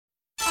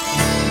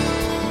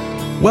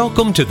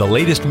Welcome to the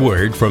latest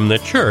word from the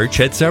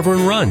church at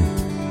Severn Run.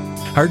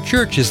 Our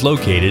church is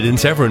located in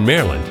Severn,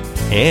 Maryland,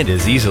 and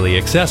is easily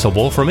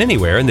accessible from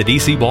anywhere in the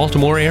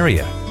DC-Baltimore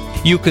area.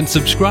 You can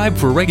subscribe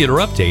for regular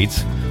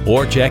updates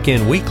or check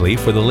in weekly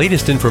for the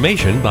latest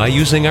information by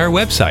using our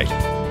website,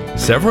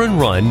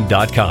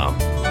 severnrun.com.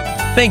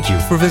 Thank you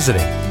for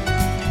visiting.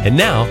 And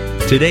now,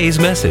 today's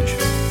message.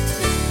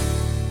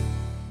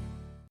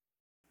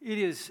 It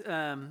is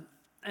an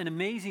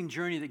amazing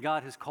journey that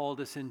God has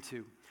called us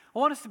into. I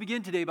want us to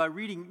begin today by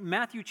reading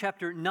Matthew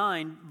chapter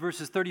 9,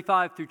 verses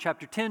 35 through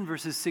chapter 10,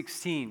 verses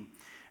 16.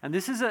 And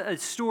this is a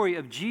story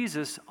of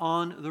Jesus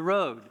on the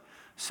road.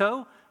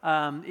 So,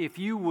 if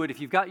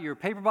you've got your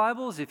paper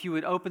Bibles, if you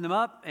would open them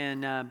up,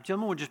 and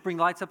gentlemen would just bring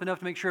lights up enough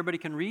to make sure everybody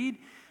can read.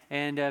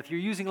 And if you're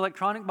using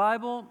electronic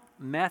Bible,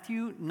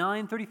 Matthew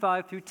 9,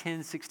 35 through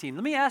 10, 16.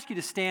 Let me ask you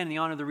to stand in the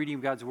honor of the reading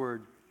of God's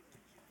Word.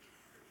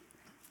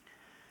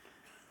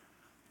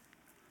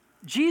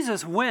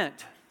 Jesus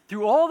went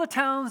through all the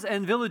towns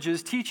and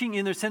villages, teaching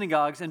in their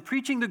synagogues and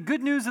preaching the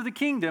good news of the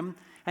kingdom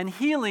and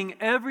healing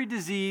every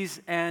disease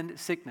and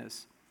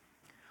sickness.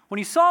 When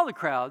he saw the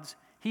crowds,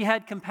 he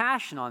had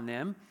compassion on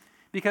them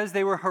because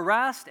they were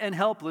harassed and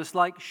helpless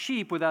like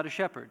sheep without a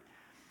shepherd.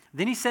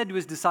 Then he said to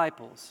his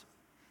disciples,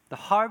 "The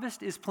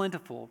harvest is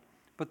plentiful,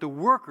 but the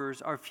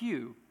workers are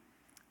few.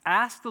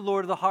 Ask the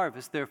Lord of the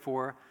harvest,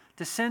 therefore,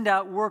 to send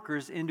out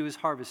workers into his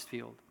harvest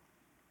field."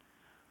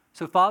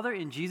 So, Father,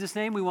 in Jesus'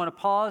 name, we want to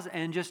pause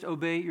and just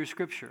obey your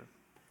scripture.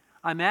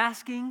 I'm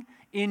asking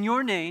in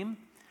your name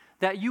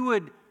that you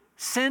would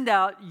send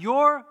out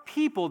your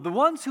people, the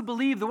ones who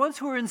believe, the ones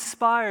who are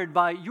inspired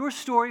by your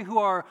story, who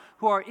are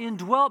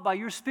indwelt by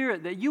your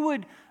Spirit, that you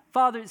would,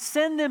 Father,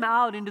 send them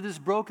out into this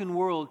broken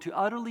world to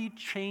utterly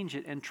change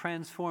it and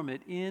transform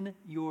it in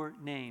your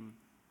name.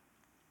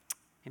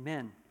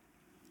 Amen.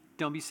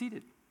 Don't be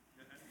seated.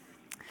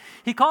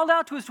 He called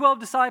out to his 12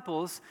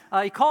 disciples,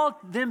 he called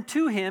them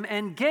to him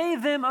and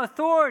gave them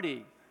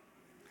authority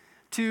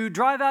to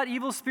drive out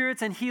evil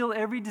spirits and heal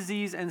every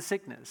disease and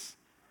sickness.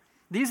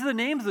 These are the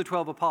names of the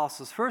 12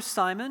 apostles. First,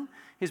 Simon,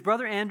 his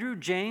brother Andrew,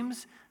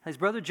 James, his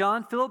brother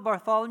John, Philip,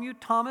 Bartholomew,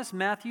 Thomas,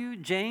 Matthew,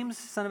 James,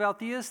 son of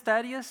Alphaeus,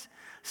 Thaddeus,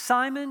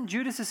 Simon,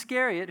 Judas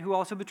Iscariot, who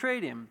also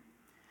betrayed him.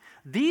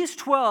 These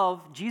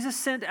 12 Jesus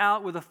sent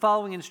out with the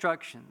following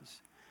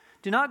instructions.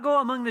 Do not go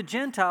among the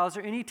Gentiles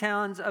or any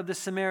towns of the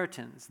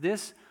Samaritans.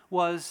 This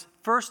was,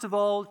 first of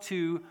all,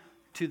 to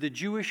the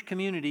Jewish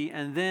community,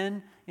 and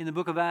then, in the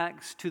book of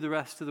Acts, to the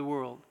rest of the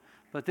world.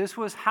 But this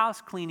was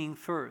house cleaning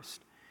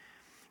first.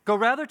 Go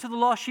rather to the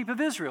lost sheep of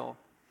Israel,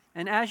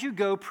 and as you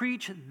go,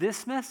 preach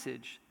this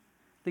message.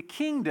 The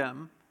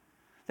kingdom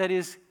that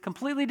is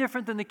completely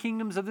different than the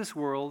kingdoms of this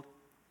world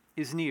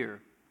is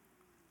near.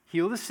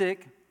 Heal the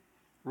sick,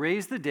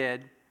 raise the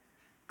dead,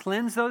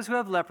 cleanse those who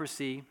have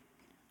leprosy,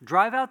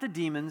 drive out the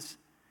demons.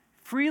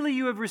 Freely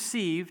you have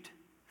received,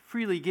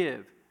 freely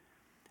give.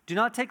 Do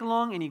not take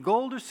along any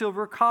gold or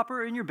silver,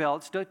 copper in your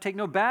belts. Don't take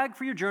no bag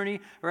for your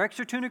journey, or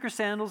extra tunic or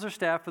sandals or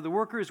staff, for the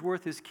worker is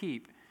worth his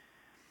keep.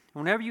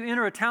 Whenever you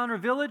enter a town or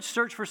village,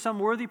 search for some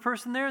worthy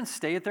person there and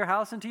stay at their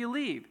house until you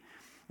leave.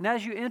 And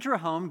as you enter a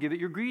home, give it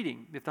your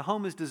greeting. If the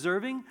home is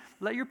deserving,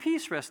 let your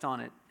peace rest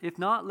on it. If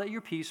not, let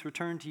your peace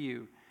return to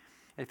you.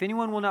 If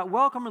anyone will not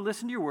welcome or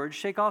listen to your words,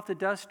 shake off the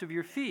dust of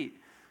your feet.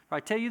 For I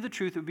tell you the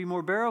truth, it would be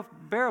more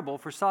bearable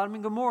for Sodom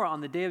and Gomorrah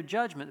on the day of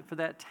judgment for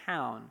that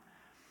town.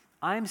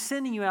 I am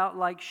sending you out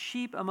like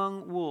sheep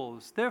among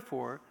wolves.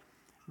 Therefore,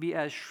 be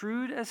as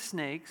shrewd as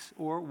snakes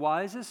or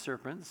wise as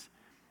serpents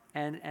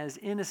and as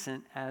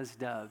innocent as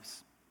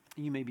doves.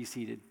 You may be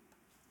seated.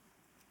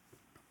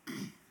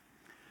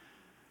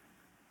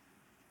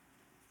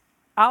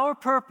 Our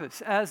purpose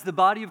as the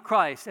body of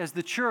Christ, as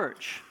the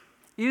church,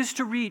 is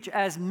to reach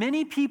as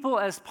many people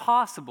as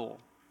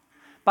possible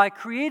by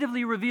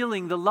creatively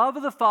revealing the love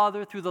of the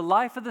Father through the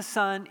life of the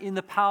Son in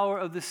the power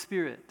of the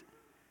Spirit.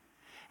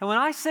 And when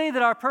I say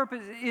that our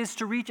purpose is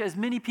to reach as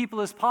many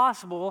people as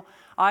possible,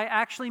 I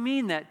actually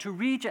mean that, to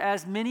reach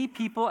as many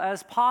people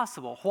as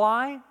possible.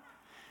 Why?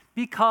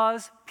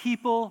 Because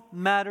people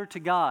matter to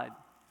God.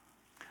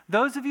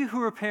 Those of you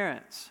who are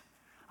parents,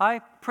 I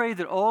pray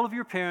that all of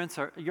your parents,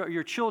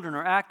 your children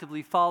are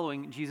actively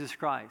following Jesus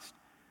Christ.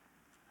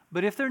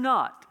 But if they're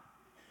not,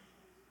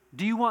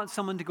 do you want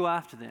someone to go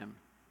after them?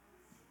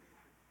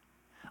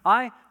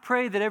 I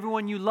pray that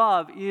everyone you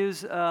love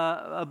is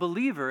a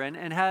believer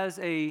and has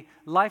a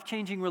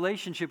life-changing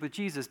relationship with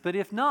Jesus. But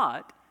if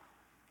not,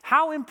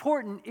 how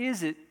important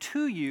is it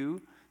to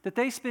you that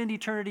they spend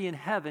eternity in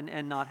heaven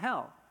and not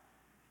hell?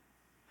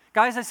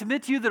 Guys, I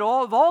submit to you that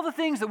of all the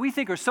things that we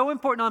think are so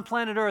important on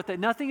planet Earth, that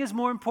nothing is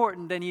more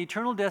important than the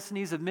eternal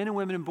destinies of men and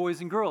women and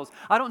boys and girls.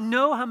 I don't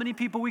know how many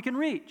people we can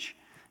reach.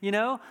 You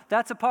know,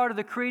 that's a part of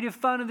the creative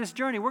fun of this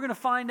journey. We're going to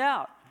find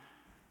out.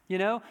 You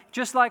know,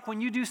 just like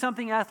when you do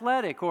something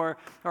athletic or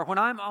when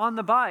I'm on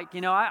the bike, you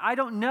know, I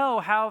don't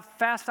know how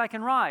fast I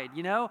can ride,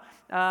 you know.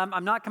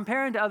 I'm not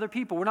comparing to other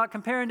people. We're not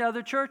comparing to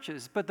other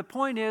churches. But the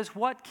point is,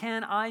 what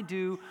can I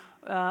do,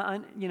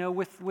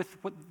 with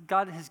what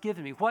God has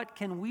given me? What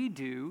can we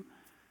do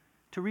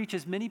to reach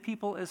as many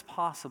people as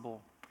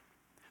possible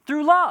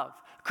through love,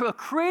 a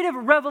creative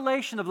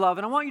revelation of love.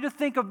 And I want you to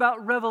think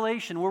about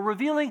revelation. We're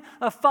revealing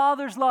a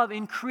Father's love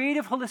in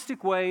creative,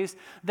 holistic ways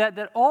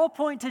that all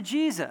point to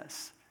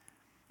Jesus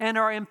and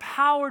are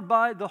empowered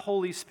by the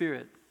Holy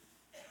Spirit.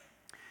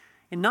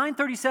 In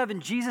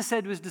 937, Jesus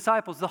said to his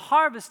disciples, "The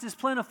harvest is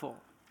plentiful,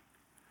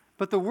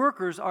 but the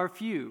workers are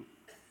few.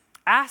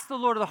 Ask the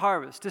Lord of the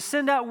harvest to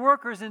send out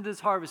workers into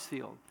his harvest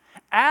field."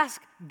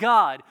 Ask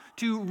God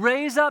to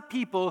raise up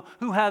people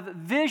who have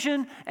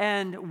vision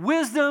and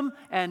wisdom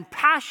and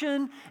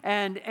passion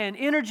and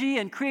energy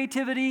and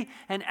creativity,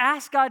 and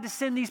ask God to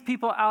send these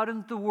people out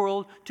into the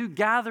world to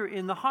gather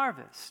in the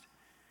harvest.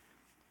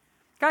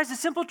 Guys, the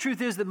simple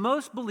truth is that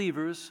most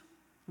believers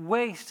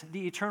waste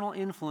the eternal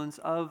influence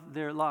of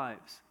their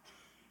lives.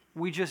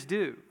 We just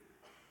do.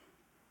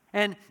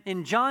 And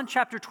in John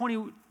chapter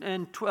 20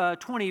 and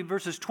 20,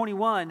 verses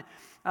 21,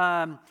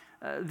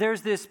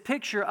 there's this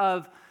picture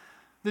of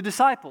the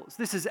disciples.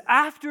 This is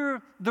after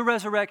the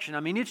resurrection. I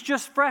mean, it's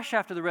just fresh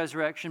after the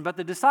resurrection, but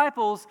the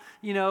disciples,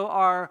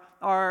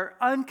 are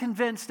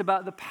unconvinced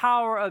about the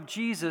power of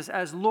Jesus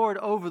as Lord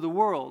over the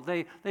world.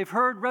 They've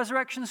heard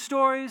resurrection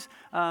stories.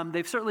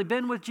 They've certainly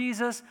been with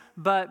Jesus,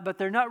 but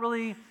they're not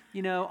really,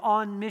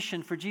 on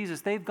mission for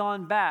Jesus. They've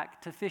gone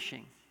back to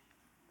fishing.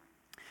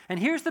 And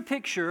here's the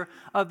picture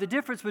of the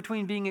difference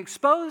between being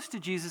exposed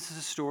to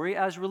Jesus' story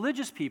as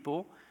religious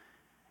people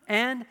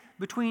and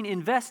between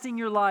investing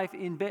your life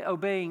in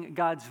obeying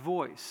God's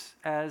voice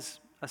as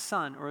a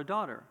son or a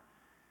daughter.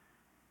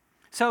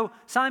 So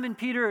Simon,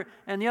 Peter,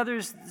 and the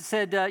others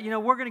said,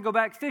 we're going to go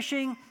back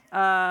fishing.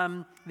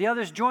 The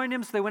others joined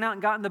him, so they went out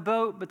and got in the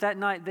boat, but that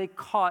night they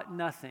caught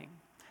nothing.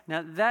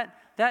 Now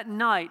that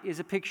night is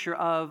a picture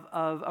of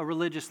a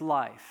religious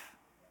life.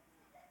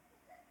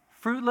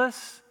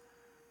 Fruitless,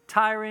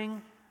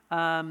 tiring,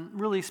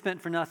 really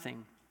spent for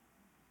nothing.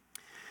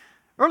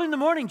 Early in the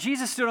morning,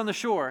 Jesus stood on the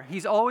shore.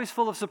 He's always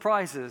full of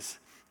surprises.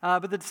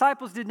 But the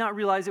disciples did not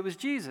realize it was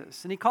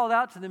Jesus. And he called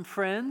out to them,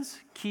 "Friends,"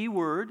 key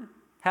word,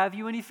 "have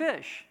you any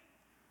fish?"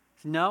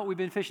 "No, we've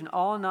been fishing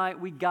all night.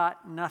 We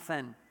got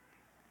nothing."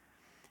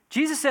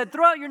 Jesus said,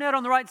 "Throw out your net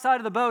on the right side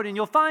of the boat and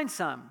you'll find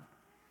some."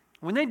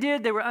 When they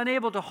did, they were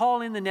unable to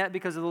haul in the net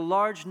because of the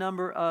large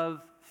number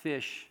of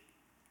fish.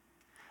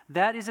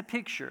 That is a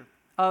picture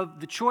of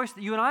the choice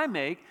that you and I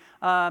make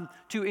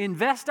to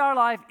invest our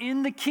life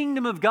in the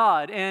kingdom of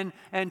God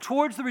and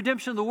towards the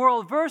redemption of the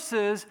world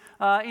versus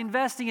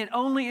investing it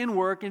only in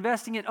work,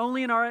 investing it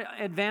only in our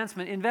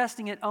advancement,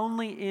 investing it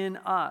only in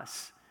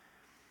us.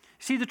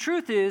 See, the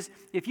truth is,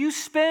 if you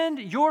spend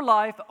your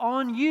life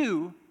on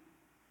you,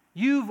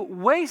 you've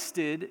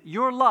wasted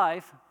your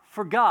life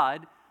for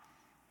God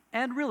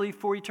and really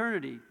for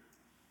eternity.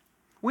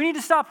 We need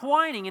to stop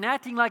whining and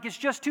acting like it's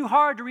just too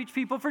hard to reach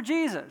people for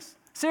Jesus.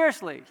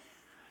 Seriously.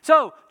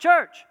 So,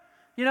 church,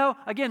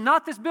 again,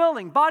 not this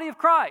building, body of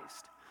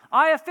Christ.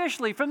 I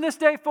officially, from this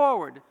day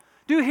forward,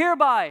 do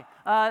hereby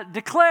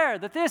declare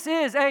that this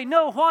is a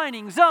no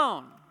whining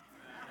zone.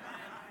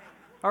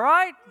 All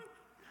right?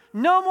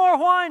 No more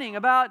whining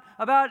about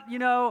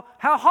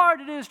how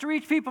hard it is to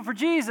reach people for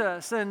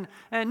Jesus, and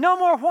no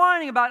more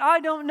whining about I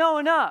don't know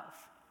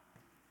enough.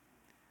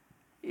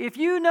 If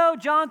you know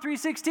John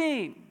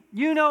 3:16,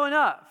 you know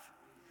enough.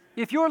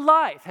 If your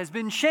life has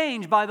been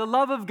changed by the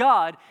love of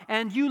God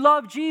and you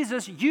love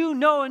Jesus, you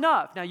know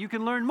enough. Now, you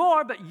can learn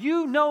more, but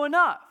you know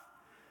enough.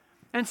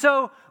 And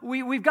so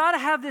we've got to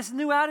have this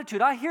new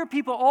attitude. I hear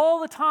people all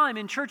the time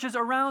in churches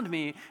around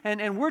me,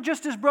 and we're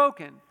just as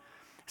broken,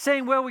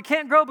 saying, well, we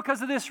can't grow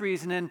because of this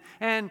reason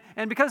and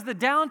because of the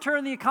downturn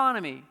in the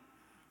economy.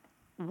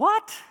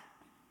 What?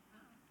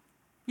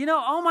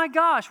 Oh my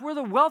gosh, we're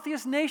the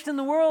wealthiest nation in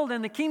the world,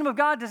 and the kingdom of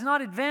God does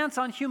not advance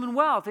on human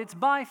wealth. It's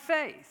by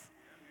faith.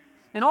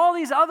 And all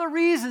these other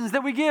reasons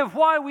that we give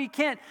why we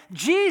can't.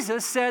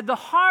 Jesus said the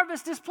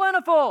harvest is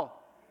plentiful.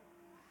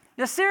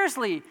 Now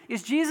seriously,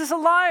 is Jesus a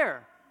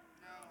liar?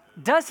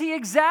 No. Does he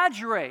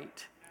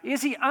exaggerate?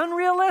 Is he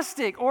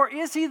unrealistic? Or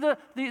is he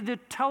the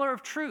teller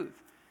of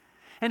truth?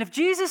 And if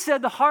Jesus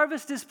said the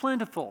harvest is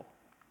plentiful,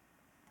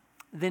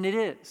 then it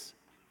is.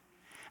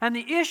 And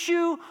the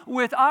issue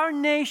with our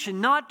nation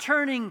not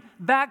turning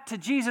back to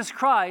Jesus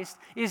Christ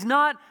is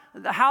not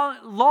how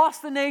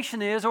lost the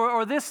nation is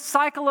or this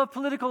cycle of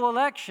political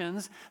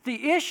elections.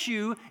 The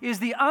issue is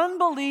the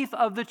unbelief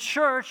of the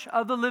church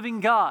of the living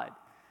God.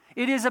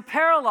 It is a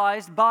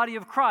paralyzed body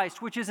of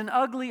Christ, which is an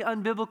ugly,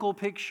 unbiblical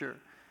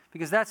picture,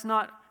 because that's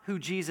not who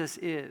Jesus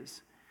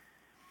is.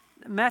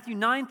 Matthew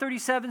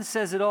 9:37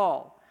 says it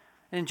all.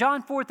 And in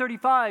John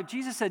 4:35,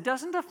 Jesus said,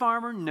 "Doesn't the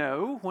farmer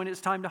know when it's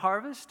time to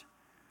harvest?"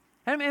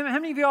 How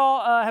many of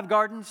y'all have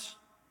gardens?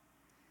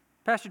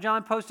 Pastor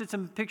John posted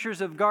some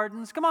pictures of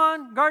gardens. Come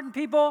on, garden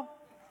people.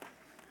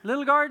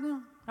 Little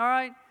garden, all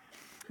right.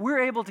 We're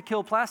able to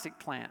kill plastic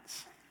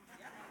plants.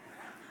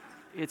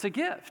 It's a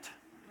gift.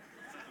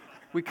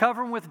 We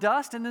cover them with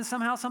dust and then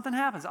somehow something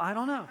happens. I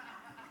don't know.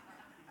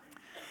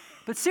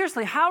 But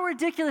seriously, how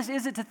ridiculous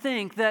is it to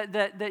think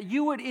that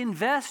you would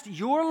invest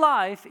your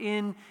life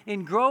in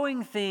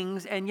growing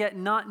things and yet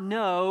not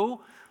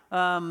know,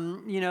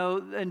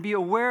 and be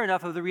aware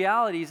enough of the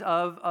realities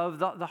of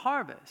the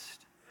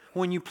harvest?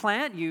 When you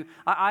plant,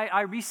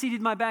 I reseeded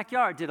my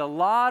backyard, did a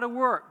lot of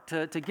work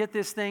to get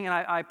this thing, and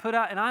I put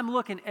out, and I'm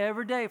looking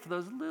every day for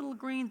those little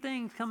green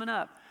things coming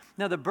up.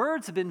 Now, the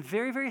birds have been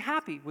very, very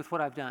happy with what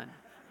I've done.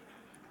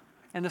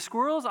 And the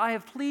squirrels, I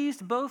have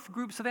pleased both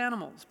groups of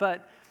animals,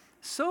 but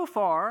so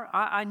far,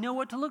 I know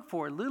what to look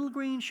for. Little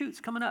green shoots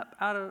coming up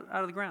out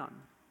of the ground.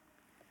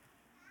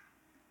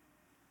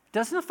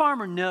 Doesn't a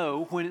farmer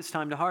know when it's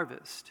time to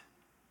harvest?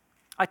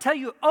 I tell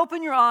you,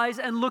 open your eyes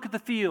and look at the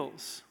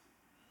fields.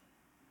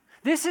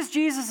 This is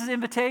Jesus'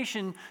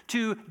 invitation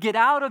to get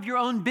out of your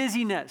own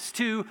busyness,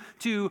 to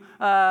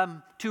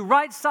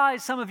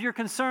right-size some of your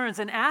concerns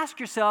and ask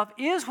yourself,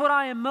 is what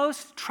I am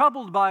most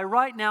troubled by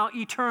right now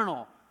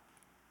eternal?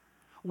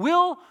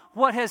 Will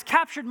what has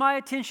captured my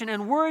attention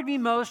and worried me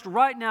most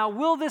right now,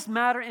 will this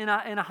matter in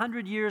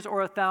 100 years or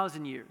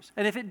 1,000 years?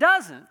 And if it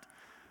doesn't,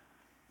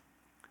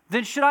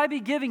 then should I be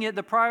giving it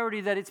the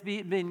priority that it's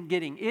been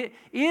getting?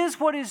 Is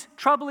what is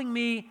troubling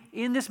me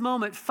in this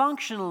moment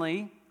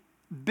functionally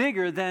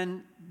bigger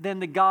than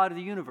the God of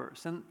the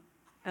universe? And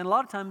a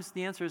lot of times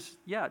the answer is,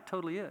 yeah, it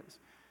totally is.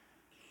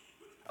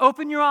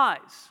 Open your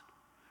eyes.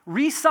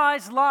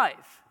 Resize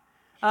life.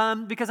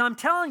 Because I'm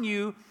telling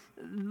you,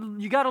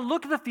 you got to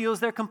look at the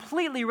fields. They're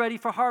completely ready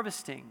for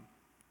harvesting.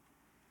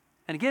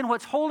 And again,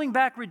 what's holding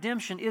back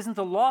redemption isn't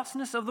the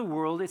lostness of the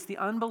world, it's the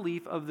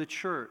unbelief of the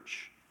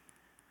church.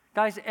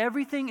 Guys,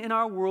 everything in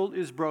our world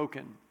is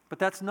broken, but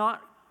that's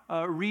not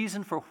a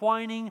reason for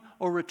whining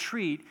or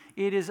retreat.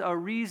 It is a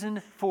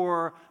reason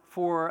for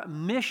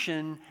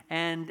mission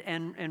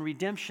and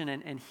redemption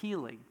and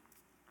healing.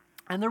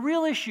 And the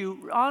real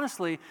issue,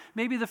 honestly,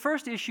 maybe the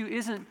first issue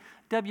isn't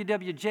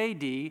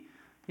WWJD,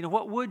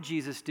 what would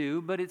Jesus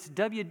do? But it's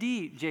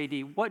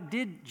WDJD, what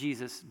did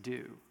Jesus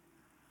do?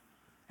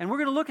 And we're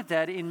going to look at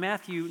that in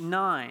Matthew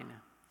 9.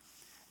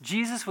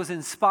 Jesus was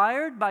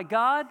inspired by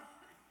God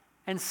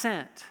and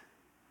sent.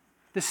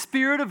 The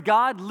Spirit of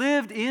God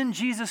lived in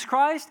Jesus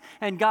Christ,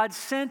 and God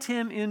sent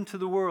him into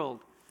the world.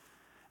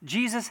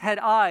 Jesus had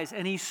eyes,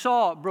 and he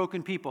saw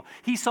broken people.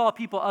 He saw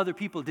people other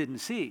people didn't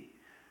see.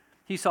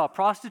 He saw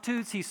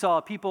prostitutes. He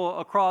saw people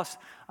across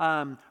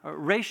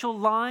racial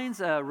lines,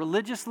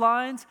 religious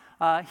lines.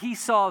 He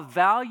saw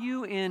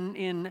value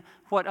in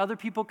what other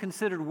people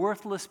considered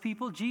worthless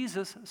people.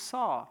 Jesus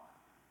saw.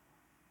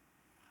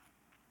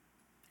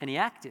 And he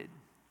acted.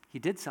 He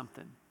did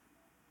something.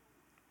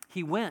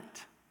 He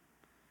went.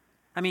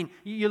 I mean,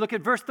 you look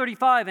at verse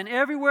 35, and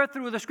everywhere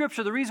through the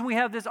Scripture, the reason we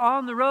have this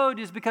on the road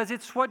is because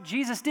it's what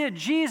Jesus did.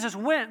 Jesus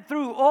went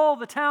through all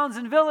the towns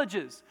and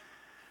villages.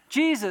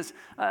 Jesus,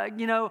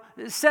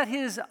 set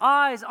his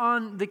eyes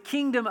on the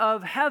kingdom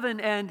of heaven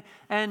and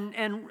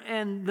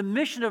the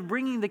mission of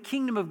bringing the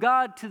kingdom of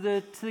God to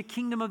the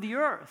kingdom of the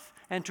earth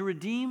and to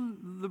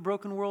redeem the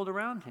broken world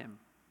around him.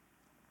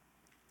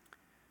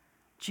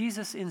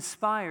 Jesus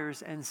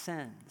inspires and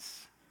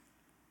sends.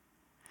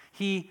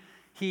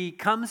 He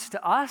comes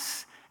to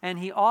us and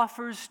he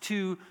offers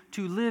to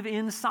live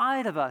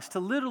inside of us, to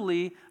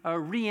literally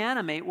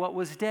reanimate what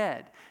was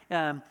dead.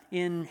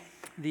 In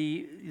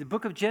the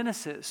book of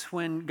Genesis,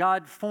 when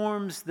God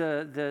forms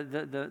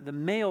the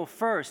male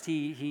first,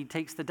 he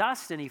takes the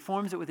dust and he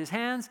forms it with his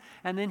hands,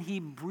 and then he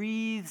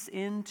breathes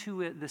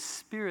into it the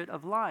spirit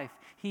of life.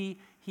 He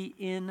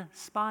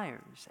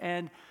inspires.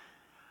 And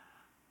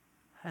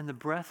the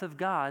breath of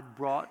God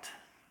brought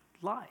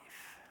life.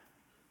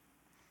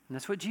 And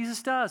that's what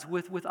Jesus does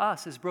with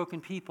us as broken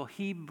people.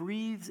 He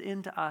breathes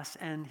into us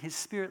and his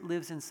Spirit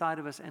lives inside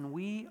of us, and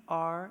we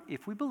are,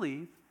 if we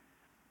believe,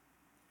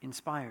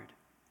 inspired.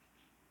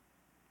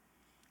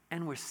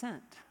 And we're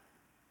sent.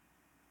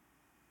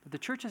 But the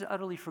church has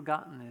utterly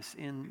forgotten this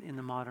in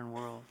the modern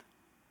world.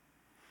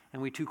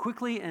 And we too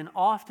quickly and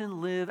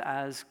often live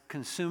as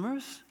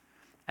consumers,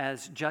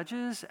 as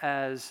judges,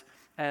 as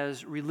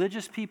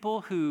religious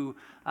people who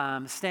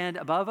stand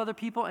above other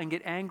people and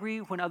get angry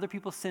when other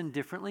people sin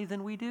differently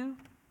than we do.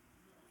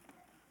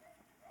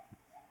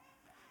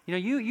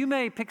 You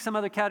may pick some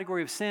other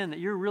category of sin that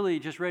you're really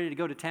just ready to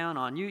go to town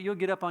on. You'll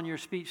get up on your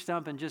speech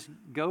stump and just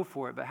go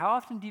for it. But how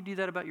often do you do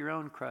that about your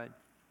own crud?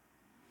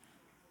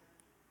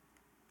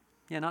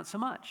 Yeah, not so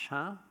much,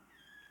 huh?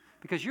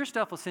 Because your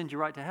stuff will send you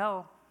right to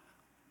hell,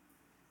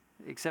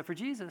 except for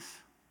Jesus.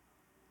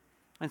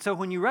 And so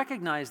when you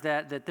recognize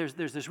that there's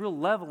this real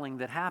leveling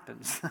that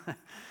happens.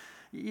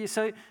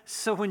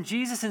 So when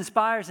Jesus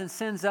inspires and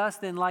sends us,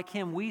 then like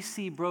him, we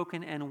see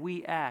broken and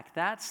we act.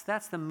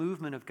 That's the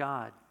movement of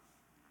God.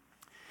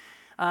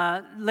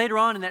 Later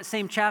on in that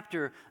same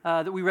chapter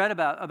that we read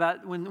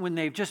about when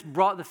they've just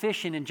brought the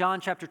fish in John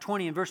chapter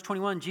 20 and verse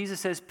 21, Jesus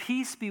says,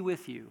 "Peace be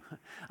with you."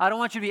 I don't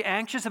want you to be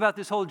anxious about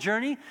this whole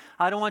journey.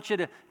 I don't want you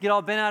to get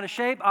all bent out of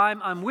shape.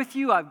 I'm with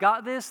you. I've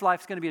got this.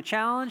 Life's going to be a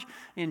challenge.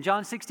 In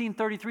John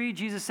 16:33,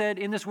 Jesus said,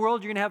 "In this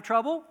world you're going to have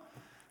trouble."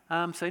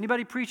 So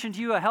anybody preaching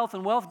to you a health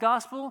and wealth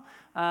gospel,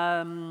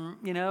 they're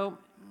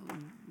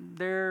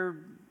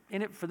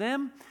in it for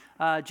them.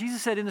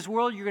 Jesus said, in this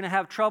world you're going to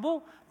have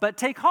trouble, but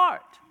take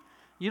heart.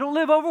 You don't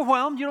live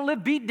overwhelmed. You don't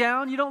live beat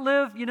down. You don't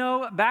live,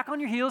 back on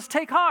your heels.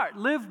 Take heart.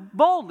 Live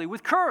boldly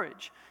with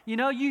courage.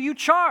 You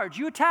charge.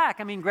 You attack.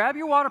 Grab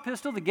your water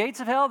pistol. The gates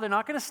of hell, they're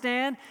not going to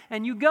stand.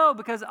 And you go,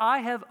 because I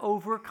have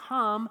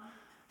overcome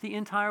the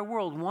entire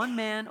world. One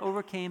man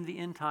overcame the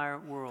entire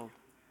world.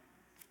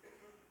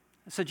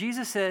 So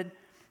Jesus said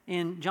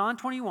in John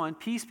 21,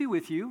 peace be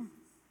with you,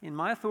 in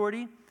my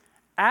authority,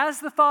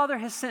 as the Father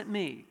has sent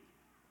me.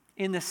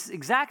 In this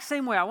exact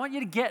same way. I want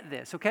you to get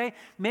this, okay?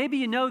 Maybe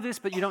you know this,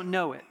 but you don't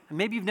know it.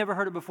 Maybe you've never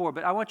heard it before,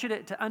 but I want you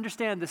to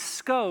understand the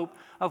scope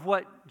of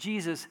what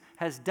Jesus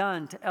has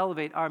done to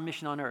elevate our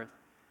mission on earth.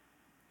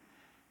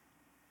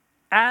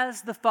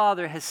 As the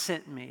Father has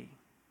sent me,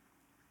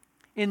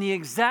 in the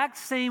exact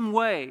same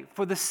way,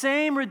 for the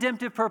same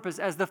redemptive purpose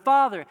as the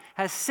Father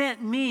has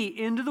sent me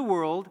into the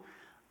world,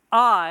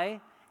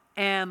 I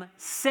am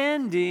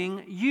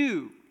sending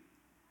you.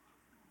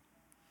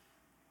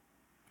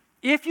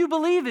 If you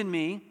believe in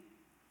me,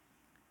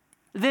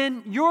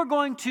 then you're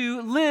going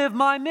to live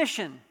my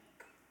mission.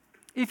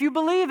 If you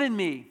believe in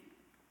me,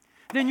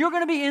 then you're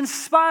going to be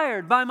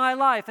inspired by my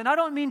life. And I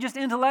don't mean just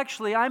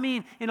intellectually. I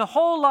mean in a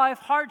whole life,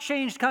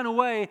 heart-changed kind of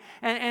way.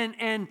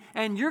 And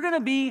you're going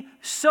to be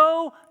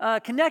so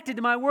connected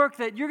to my work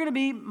that you're going to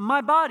be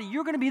my body.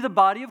 You're going to be the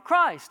body of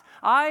Christ.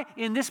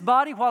 In this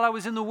body, while I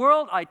was in the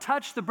world, I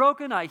touched the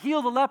broken. I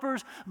healed the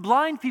lepers.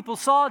 Blind people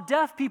saw.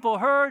 Deaf people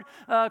heard.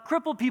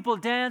 Crippled people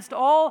danced.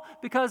 All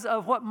because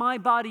of what my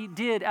body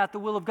did at the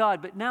will of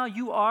God. But now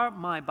you are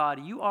my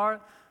body. You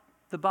are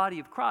the body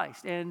of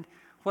Christ. And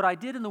what I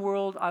did in the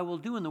world, I will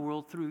do in the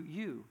world through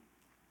you.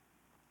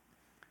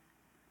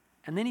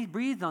 And then he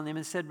breathed on them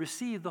and said,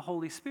 receive the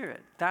Holy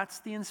Spirit.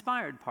 That's the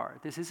inspired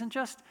part. This isn't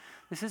just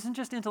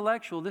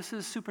intellectual. This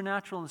is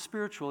supernatural and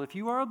spiritual. If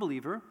you are a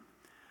believer,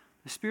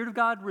 the Spirit of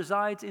God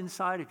resides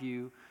inside of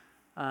you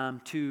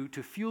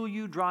to fuel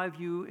you,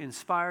 drive you,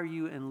 inspire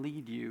you, and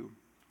lead you.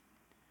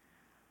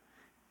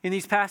 In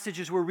these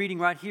passages we're reading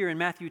right here in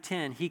Matthew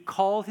 10, he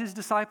called his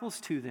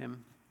disciples to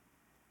them.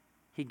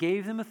 He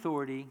gave them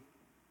authority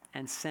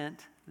and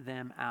sent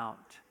them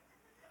out.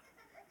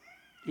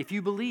 If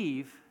you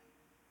believe,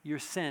 you're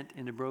sent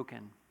into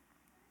broken.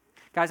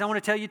 Guys, I want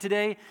to tell you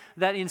today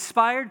that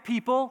inspired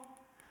people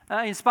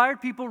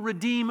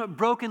redeem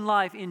broken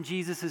life in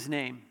Jesus'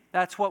 name.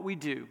 That's what we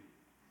do.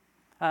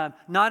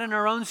 Not in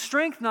our own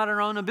strength, not in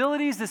our own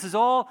abilities. This is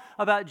all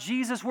about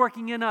Jesus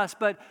working in us.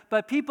 But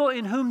people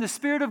in whom the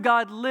Spirit of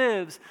God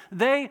lives,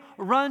 they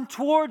run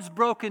towards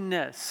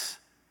brokenness.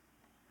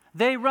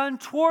 They run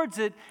towards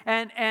it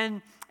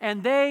and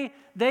they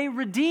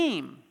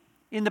redeem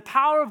in the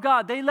power of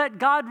God. They let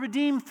God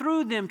redeem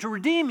through them. To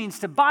redeem means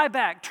to buy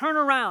back, turn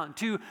around,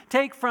 to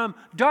take from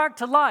dark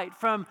to light,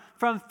 from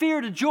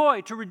fear to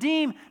joy. To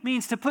redeem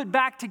means to put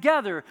back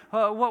together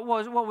what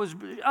was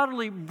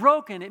utterly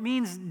broken. It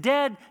means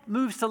dead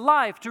moves to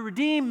life. To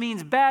redeem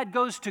means bad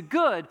goes to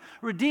good.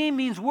 Redeem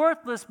means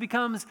worthless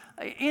becomes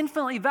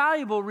infinitely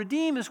valuable.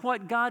 Redeem is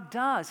what God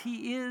does.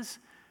 He is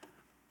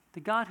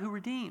the God who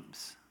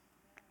redeems.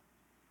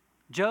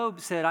 Job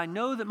said, I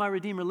know that my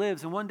Redeemer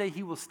lives, and one day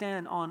he will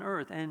stand on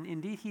earth. And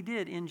indeed he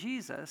did in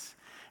Jesus.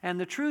 And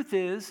the truth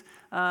is,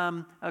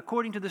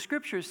 according to the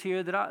scriptures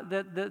here,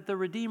 that the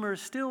Redeemer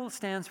still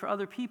stands for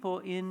other people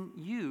in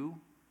you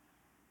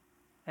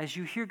as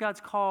you hear God's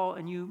call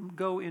and you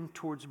go in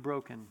towards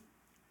broken.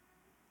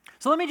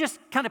 So let me just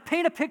kind of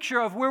paint a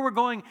picture of where we're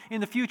going in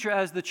the future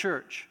as the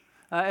church,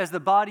 as the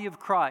body of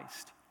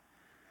Christ.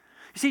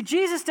 You see,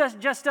 Jesus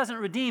just doesn't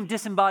redeem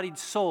disembodied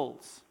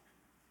souls,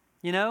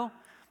 there's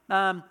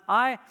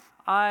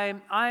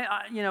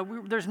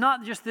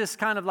not just this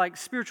kind of like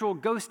spiritual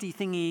ghosty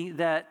thingy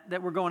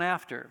that we're going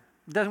after.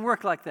 It doesn't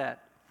work like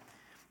that.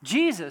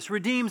 Jesus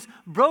redeems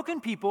broken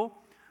people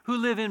who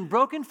live in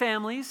broken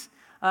families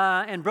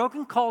and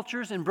broken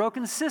cultures and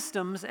broken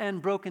systems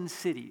and broken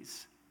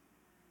cities.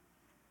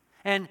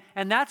 And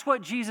that's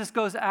what Jesus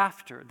goes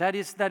after. That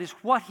is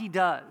what he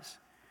does.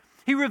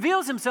 He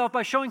reveals himself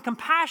by showing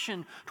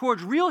compassion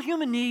towards real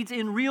human needs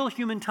in real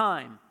human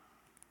time.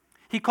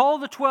 He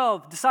called the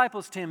 12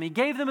 disciples to him. He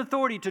gave them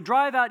authority to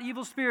drive out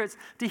evil spirits,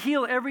 to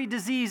heal every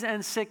disease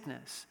and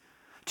sickness,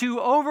 to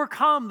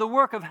overcome the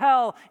work of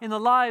hell in the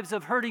lives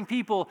of hurting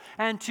people,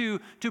 and to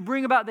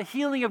bring about the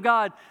healing of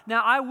God.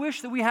 Now, I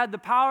wish that we had the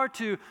power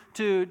to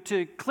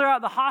clear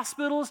out the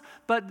hospitals,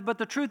 but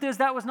the truth is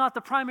that was not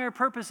the primary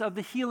purpose of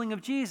the healing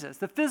of Jesus.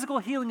 The physical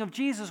healing of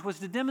Jesus was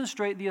to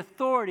demonstrate the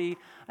authority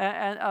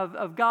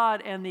of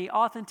God and the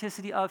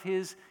authenticity of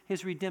his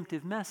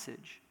redemptive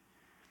message.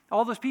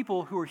 All those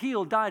people who were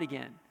healed died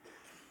again.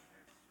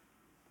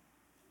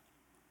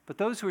 But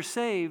those who are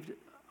saved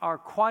are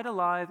quite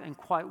alive and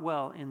quite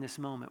well in this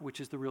moment, which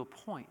is the real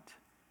point.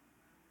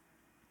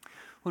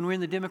 When we're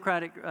in the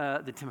Republic,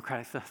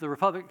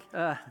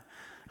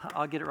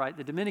 I'll get it right,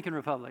 the Dominican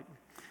Republic.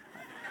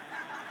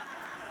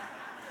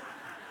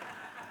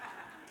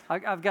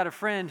 I've got a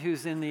friend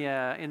who's in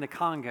the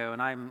Congo,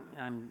 and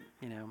I'm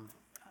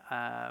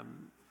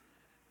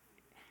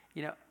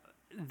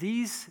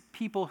these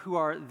people who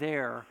are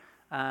there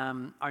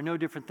are no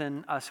different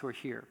than us who are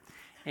here,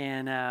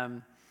 and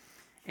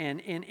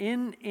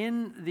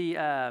in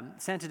the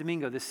Santo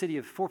Domingo, the city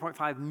of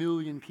 4.5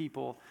 million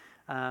people,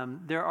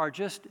 there are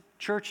just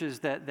churches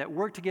that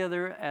work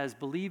together as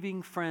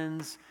believing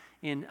friends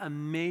in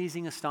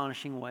amazing,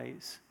 astonishing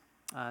ways.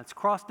 It's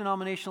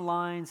cross-denominational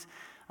lines,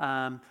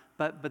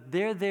 but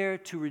they're there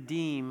to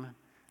redeem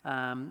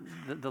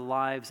the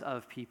lives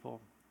of people.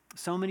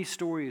 So many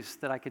stories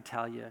that I could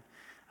tell you.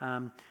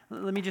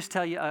 Let me just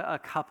tell you a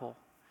couple.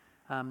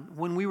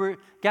 When we were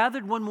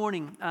gathered one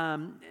morning,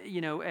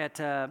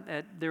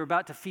 they were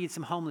about to feed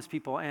some homeless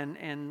people,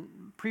 and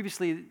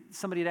previously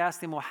somebody had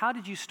asked them, well, how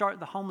did you start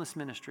the homeless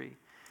ministry?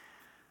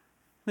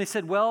 They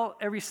said, well,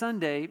 every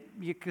Sunday,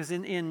 because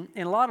in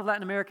a lot of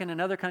Latin America and in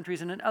other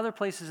countries and in other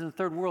places in the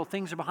third world,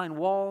 things are behind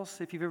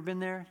walls. If you've ever been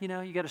there,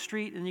 you got a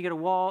street and you got a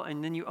wall,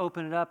 and then you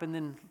open it up, and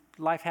then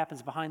life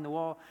happens behind the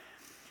wall.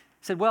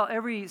 Said, well,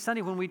 every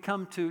Sunday when we'd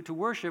come to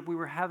worship, we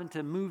were having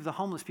to move the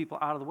homeless people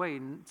out of the way,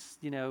 and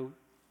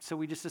so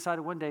we just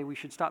decided one day we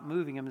should stop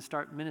moving them and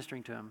start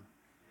ministering to them.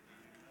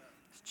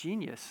 It's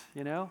genius,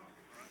 Now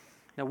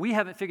we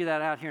haven't figured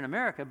that out here in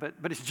America,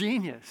 but it's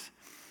genius.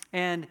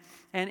 And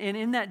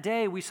in that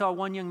day, we saw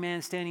one young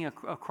man standing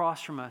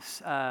across from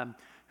us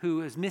who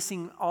was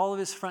missing all of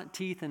his front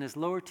teeth and his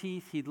lower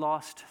teeth. He'd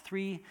lost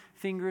 3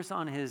 fingers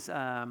on his,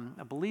 I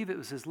believe it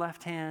was his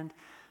left hand,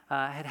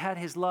 had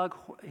his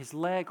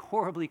leg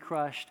horribly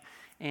crushed,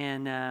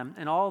 and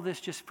all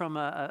this just from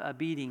a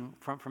beating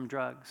from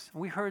drugs.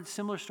 And we heard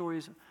similar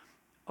stories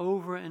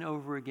over and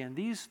over again.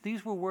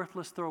 These were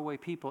worthless, throwaway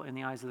people in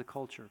the eyes of the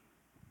culture.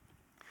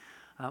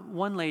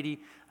 One lady,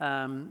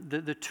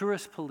 the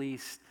tourist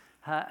police,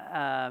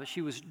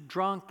 she was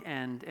drunk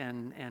and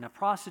a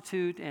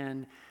prostitute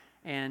and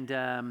had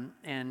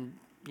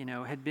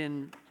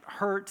been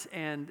hurt,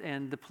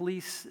 and the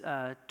police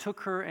took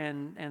her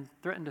and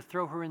threatened to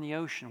throw her in the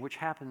ocean, which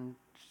happened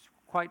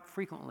quite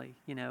frequently.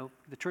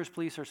 The tourist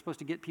police are supposed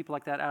to get people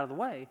like that out of the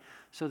way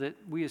so that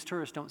we as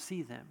tourists don't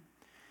see them.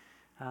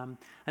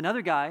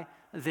 Another guy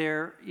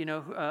there,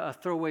 a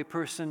throwaway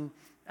person,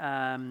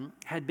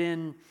 had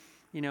been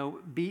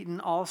beaten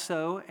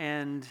also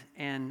and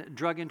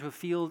drug into a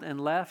field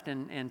and left,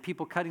 and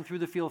people cutting through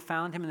the field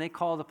found him, and they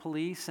called the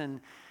police,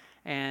 and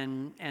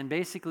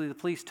basically the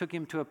police took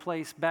him to a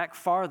place back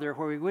farther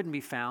where he wouldn't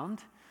be found,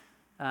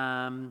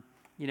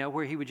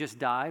 where he would just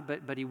die,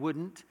 but he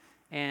wouldn't,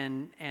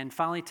 and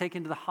finally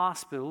taken to the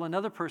hospital.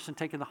 Another person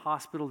taken to the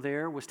hospital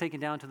there was taken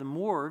down to the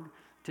morgue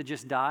to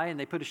just die, and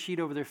they put a sheet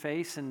over their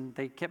face, and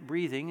they kept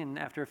breathing, and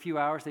after a few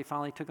hours they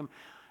finally took him.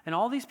 And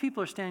all these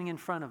people are standing in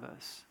front of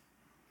us.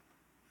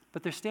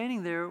 But they're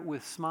standing there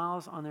with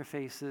smiles on their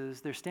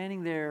faces. They're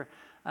standing there,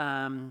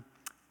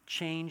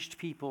 changed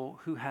people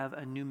who have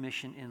a new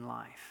mission in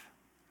life.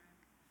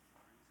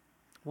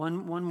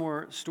 One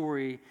more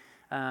story,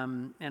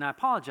 and I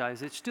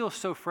apologize. It's still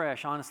so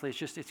fresh, honestly.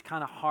 It's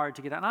kind of hard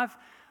to get out. And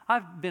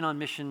I've been on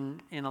mission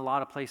in a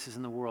lot of places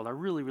in the world. I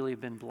really, really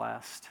have been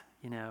blessed,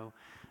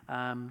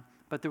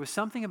 But there was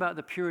something about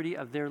the purity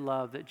of their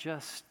love that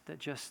just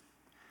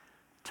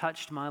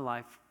touched my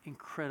life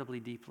incredibly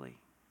deeply.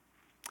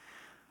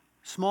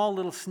 Small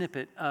little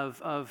snippet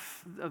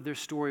of their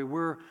story.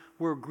 We're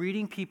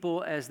greeting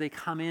people as they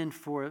come in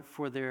for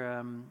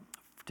their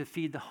to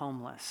feed the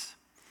homeless,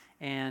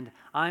 and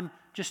I'm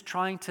just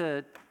trying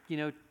to,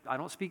 I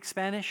don't speak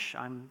Spanish.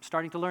 I'm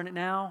starting to learn it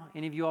now.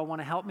 Any of you all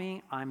want to help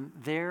me? I'm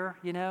there,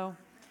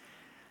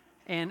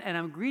 and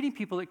I'm greeting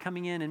people that are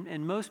coming in,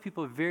 and most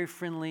people are very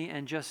friendly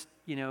and just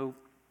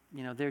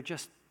they're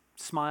just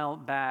smile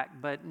back,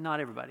 but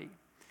not everybody.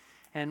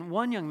 And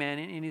one young man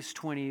in his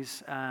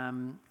 20s,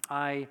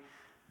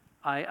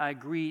 I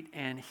greet,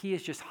 and he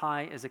is just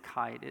high as a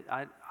kite.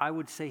 I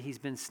would say he's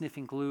been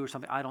sniffing glue or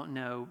something. I don't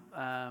know,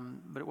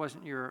 but it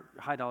wasn't your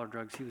high-dollar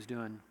drugs he was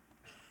doing.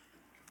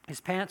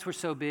 His pants were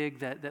so big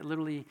that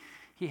literally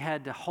he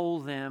had to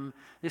hold them.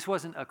 This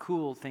wasn't a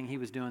cool thing he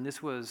was doing.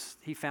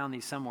 He found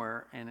these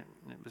somewhere, and it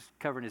was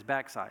covering his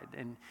backside.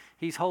 And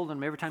he's holding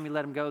them. Every time he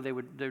let them go,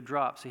 they'd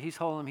drop. So he's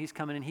holding them. He's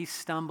coming in. He's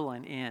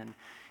stumbling in.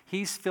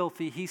 He's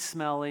filthy. He's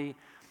smelly.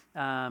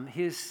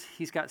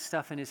 He's got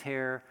stuff in his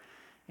hair,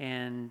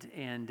 and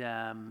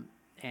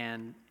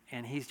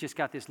he's just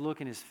got this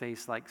look in his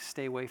face like,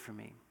 "Stay away from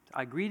me."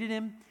 I greeted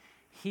him.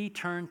 He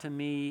turned to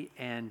me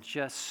and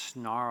just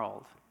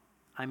snarled.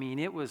 I mean,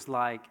 it was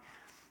like,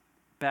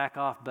 "Back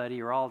off,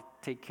 buddy, or I'll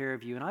take care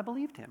of you." And I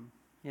believed him.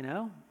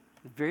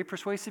 Very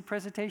persuasive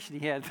presentation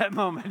he had at that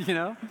moment.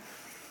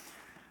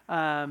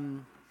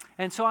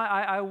 And so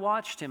I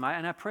watched him,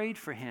 and I prayed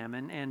for him.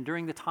 And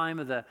during the time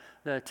of the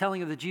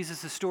telling of the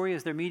Jesus' story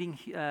as they're meeting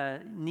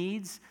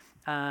needs,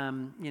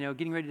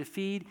 getting ready to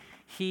feed,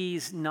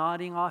 he's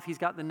nodding off. He's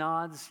got the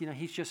nods.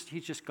 He's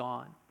just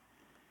gone.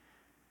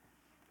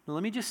 Now,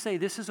 let me just say,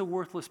 this is a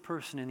worthless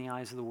person in the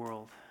eyes of the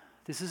world.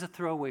 This is a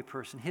throwaway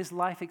person. His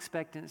life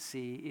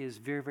expectancy is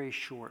very, very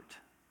short.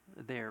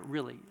 there,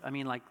 really. I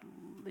mean, like,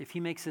 if he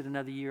makes it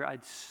another year,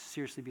 I'd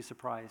seriously be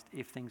surprised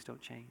if things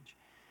don't change.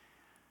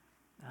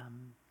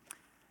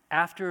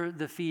 After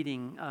the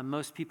feeding,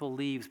 most people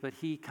leaves, but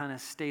he kind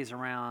of stays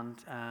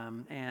around,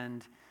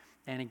 and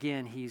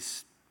again,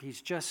 he's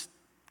just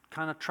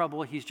kind of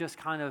trouble. He's just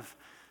kind of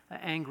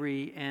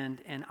angry,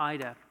 and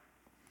Ida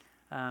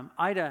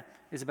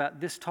is about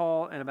this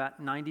tall and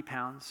about 90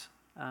 pounds.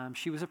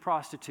 She was a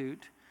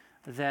prostitute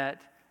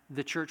that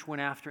the church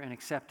went after and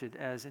accepted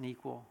as an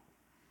equal.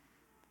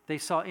 They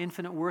saw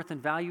infinite worth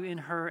and value in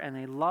her, and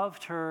they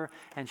loved her,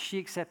 and she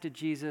accepted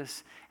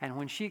Jesus. And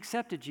when she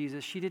accepted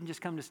Jesus, she didn't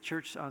just come to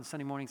church on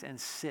Sunday mornings and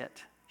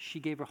sit. She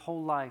gave her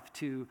whole life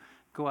to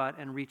go out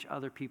and reach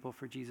other people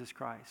for Jesus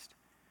Christ.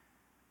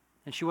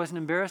 And she wasn't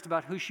embarrassed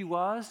about who she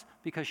was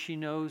because she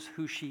knows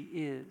who she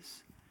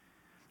is.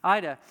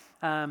 Ida,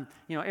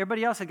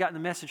 everybody else had gotten the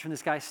message from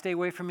this guy, stay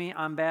away from me,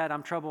 I'm bad,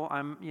 I'm trouble,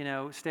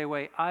 stay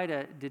away.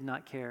 Ida did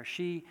not care.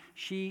 She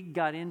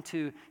got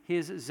into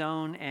his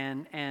zone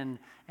and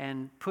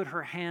put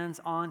her hands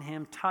on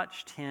him,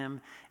 touched him,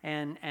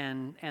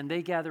 and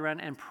they gathered around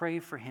and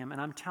prayed for him.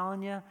 And I'm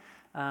telling you,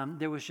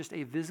 there was just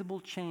a visible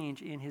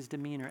change in his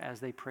demeanor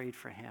as they prayed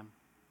for him.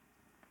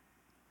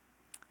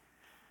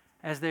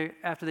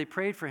 After they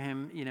prayed for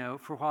him,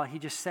 for a while, he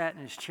just sat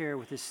in his chair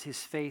with his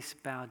face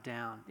bowed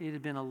down. It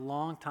had been a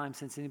long time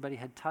since anybody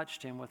had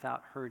touched him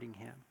without hurting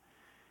him.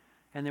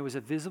 And there was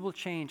a visible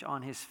change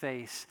on his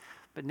face.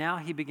 But now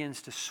he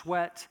begins to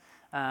sweat.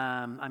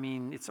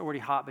 It's already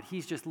hot, but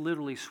he's just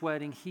literally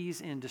sweating.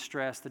 He's in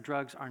distress. The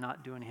drugs are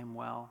not doing him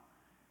well.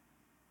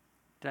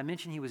 Did I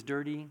mention he was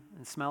dirty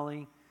and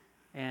smelly?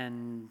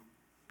 And,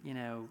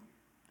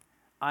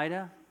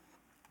 Ida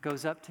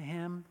goes up to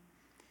him.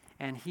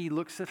 And he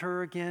looks at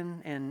her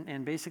again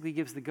and basically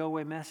gives the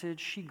go-away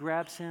message. She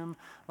grabs him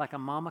like a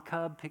mama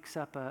cub picks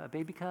up a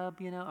baby cub,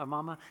 a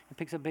mama, and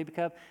picks up a baby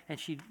cub. And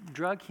she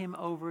drug him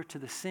over to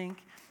the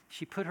sink.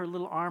 She put her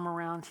little arm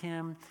around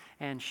him,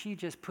 and she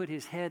just put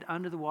his head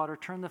under the water,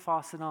 turned the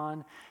faucet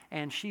on,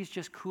 and she's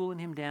just cooling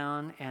him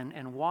down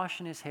and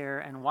washing his hair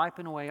and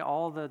wiping away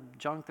all the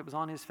junk that was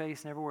on his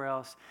face and everywhere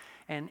else.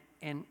 And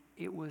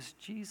it was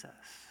Jesus.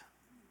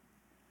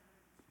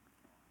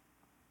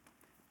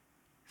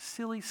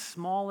 Silly,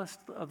 smallest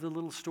of the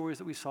little stories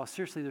that we saw.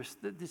 Seriously,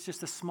 it's just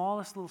the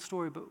smallest little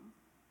story,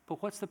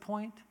 but what's the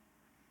point?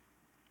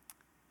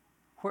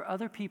 Where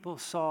other people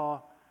saw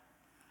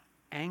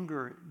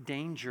anger,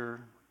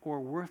 danger,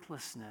 or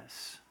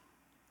worthlessness,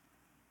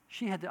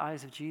 she had the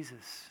eyes of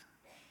Jesus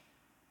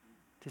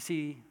to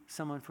see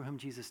someone for whom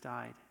Jesus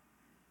died.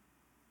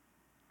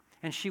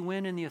 And she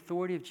went in the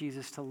authority of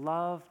Jesus to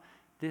love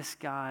this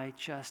guy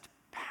just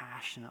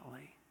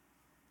passionately.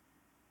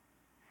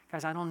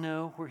 Guys, I don't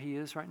know where he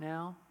is right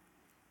now,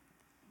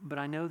 but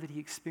I know that he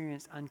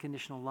experienced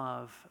unconditional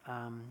love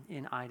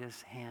in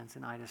Ida's hands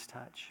and Ida's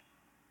touch.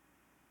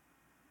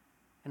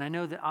 And I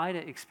know that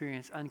Ida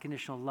experienced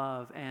unconditional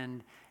love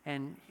and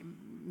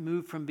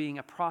moved from being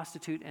a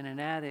prostitute and an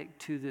addict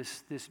to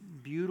this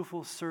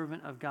beautiful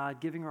servant of God,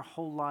 giving her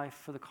whole life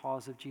for the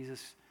cause of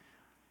Jesus.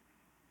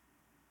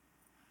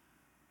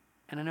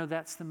 And I know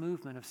that's the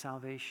movement of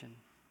salvation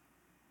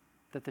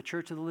that the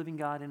Church of the Living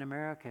God in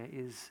America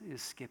is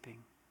skipping.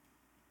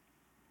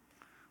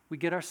 We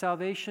get our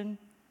salvation,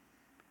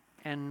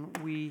 and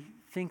we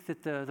think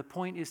that the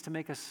point is to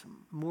make us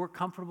more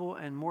comfortable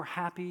and more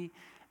happy,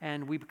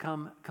 and we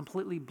become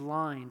completely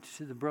blind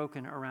to the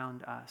broken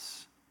around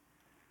us.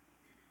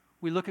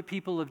 We look at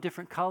people of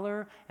different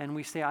color, and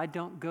we say, I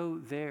don't go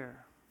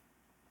there.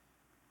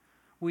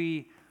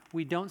 We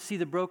don't see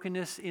the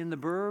brokenness in the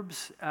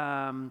burbs,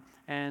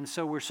 and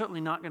so we're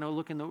certainly not going to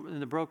look in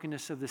the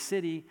brokenness of the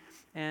city,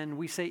 and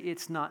we say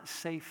it's not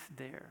safe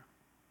there.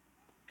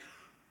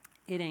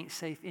 It ain't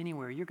safe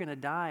anywhere. You're going to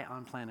die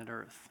on planet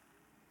Earth.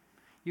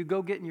 You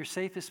go get in your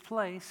safest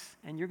place,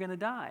 and you're going to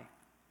die.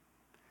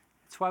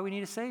 That's why we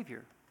need a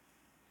Savior.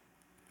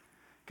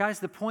 Guys,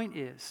 the point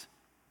is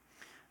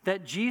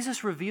that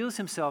Jesus reveals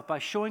himself by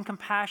showing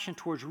compassion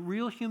towards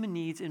real human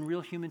needs in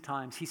real human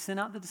times. He sent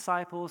out the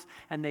disciples,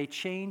 and they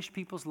changed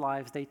people's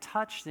lives. They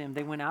touched them.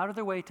 They went out of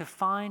their way to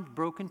find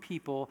broken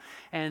people,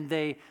 and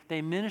they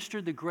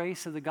ministered the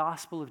grace of the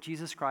gospel of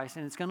Jesus Christ.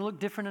 And it's going to look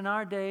different in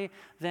our day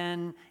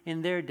than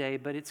in their day,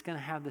 but it's going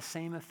to have the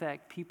same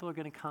effect. People are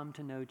going to come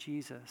to know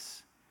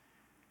Jesus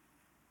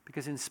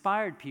because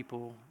inspired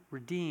people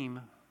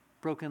redeem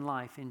broken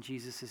life in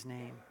Jesus'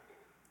 name.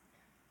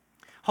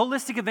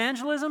 Holistic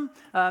evangelism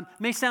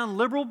may sound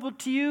liberal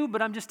to you,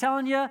 but I'm just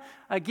telling you,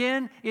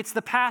 again, it's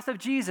the path of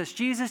Jesus.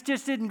 Jesus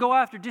just didn't go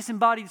after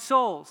disembodied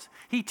souls.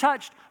 He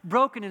touched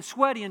broken and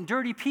sweaty and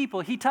dirty people.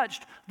 He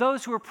touched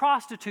those who were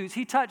prostitutes.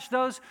 He touched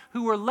those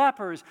who were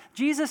lepers.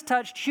 Jesus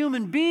touched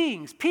human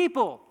beings,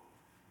 people.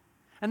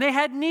 And they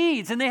had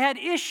needs and they had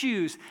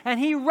issues. And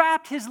he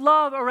wrapped his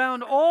love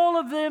around all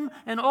of them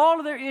and all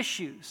of their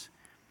issues.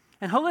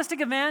 And holistic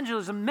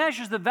evangelism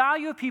measures the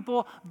value of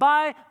people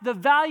by the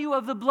value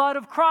of the blood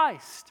of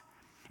Christ.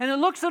 And it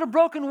looks at a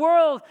broken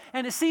world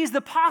and it sees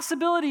the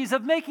possibilities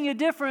of making a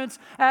difference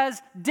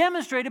as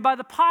demonstrated by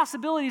the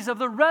possibilities of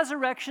the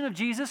resurrection of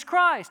Jesus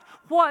Christ.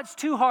 What's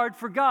too hard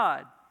for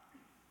God?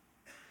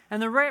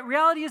 And the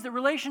reality is that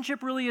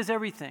relationship really is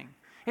everything.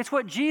 It's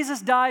what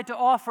Jesus died to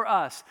offer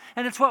us.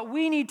 And it's what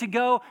we need to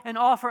go and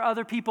offer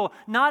other people.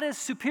 Not as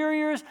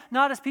superiors,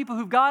 not as people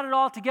who've got it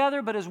all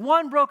together, but as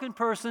one broken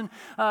person,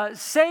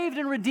 saved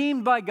and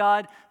redeemed by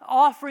God,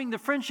 offering the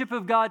friendship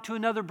of God to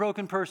another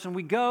broken person.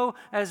 We go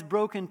as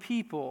broken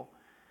people.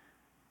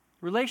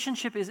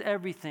 Relationship is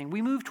everything.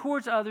 We move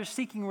towards others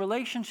seeking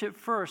relationship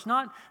first,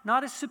 not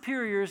as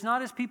superiors,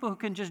 not as people who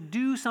can just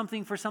do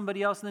something for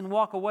somebody else and then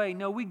walk away.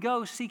 No, we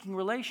go seeking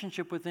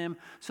relationship with them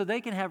so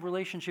they can have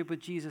relationship with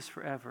Jesus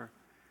forever.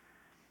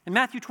 In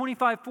Matthew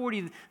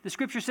 25:40, the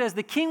scripture says,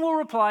 "The king will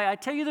reply, I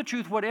tell you the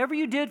truth, whatever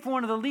you did for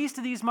one of the least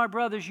of these my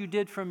brothers, you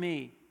did for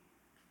me."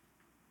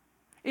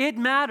 It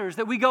matters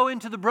that we go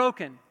into the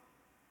broken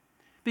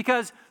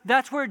because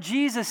that's where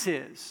Jesus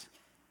is.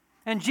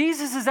 And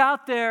Jesus is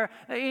out there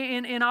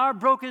in our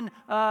broken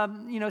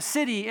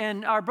city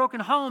and our broken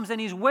homes,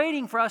 and He's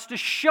waiting for us to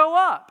show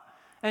up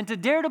and to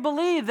dare to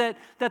believe that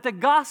the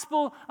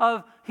gospel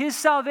of His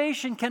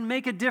salvation can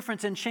make a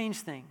difference and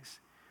change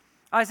things.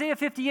 Isaiah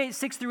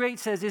 58:6-8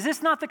 says, "Is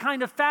this not the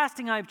kind of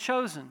fasting I have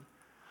chosen?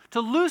 To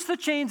loose the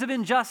chains of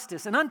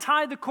injustice and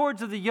untie the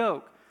cords of the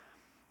yoke,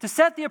 to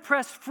set the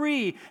oppressed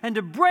free and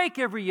to break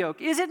every yoke?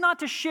 Is it not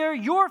to share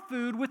your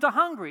food with the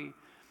hungry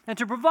and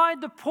to provide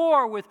the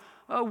poor with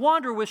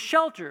wanderer with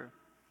shelter?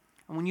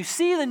 And when you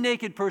see the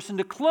naked person,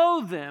 to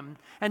clothe them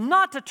and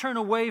not to turn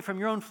away from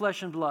your own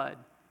flesh and blood.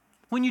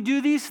 When you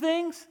do these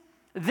things,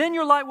 then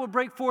your light will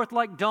break forth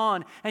like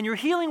dawn, and your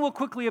healing will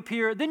quickly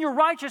appear. Then your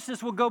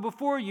righteousness will go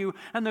before you,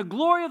 and the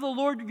glory of the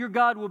Lord your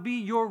God will be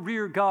your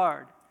rear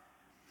guard."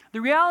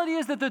 The reality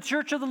is that the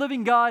church of the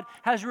living God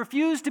has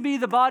refused to be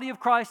the body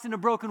of Christ in a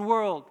broken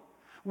world.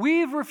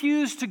 We've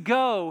refused to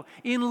go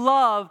in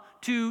love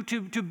to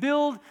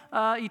build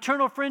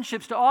eternal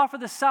friendships, to offer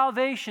the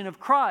salvation of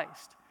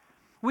Christ.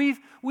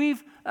 We've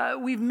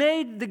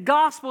made the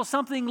gospel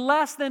something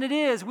less than it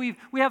is. We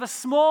have a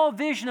small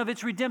vision of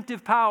its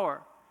redemptive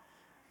power.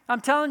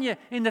 I'm telling you,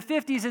 in the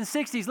 50s and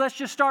 60s, let's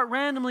just start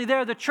randomly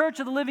there, the church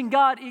of the living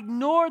God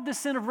ignored the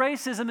sin of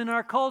racism in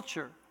our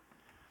culture.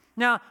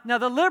 Now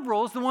the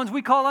liberals, the ones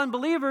we call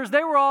unbelievers,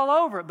 they were all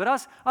over it. But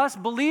us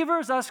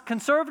believers, us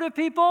conservative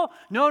people,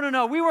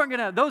 no, we weren't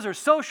going to. Those are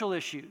social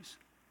issues.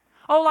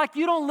 Oh, like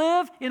you don't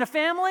live in a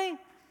family?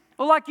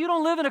 Oh, like you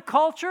don't live in a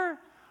culture?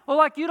 Oh,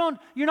 like you're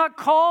not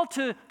called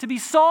to be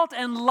salt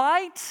and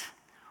light?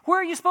 Where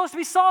are you supposed to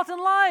be salt and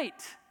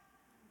light?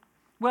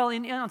 Well,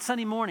 on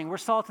Sunday morning, we're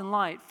salt and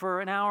light for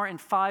an hour and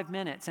 5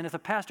 minutes. And if the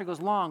pastor goes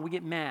long, we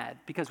get mad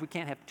because we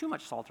can't have too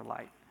much salt or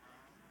light.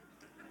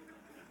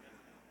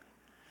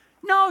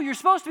 No, you're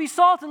supposed to be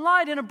salt and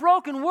light in a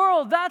broken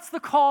world. That's the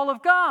call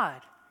of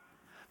God.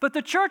 But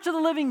the church of the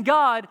living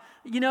God,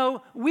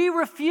 we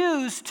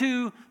refuse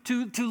to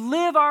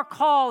live our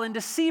call and to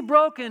see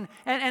broken,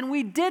 and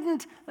we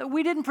didn't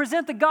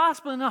present the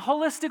gospel in a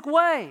holistic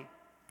way.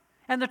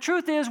 And the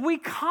truth is, we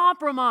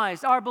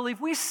compromised our belief.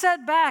 We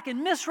set back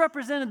and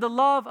misrepresented the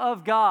love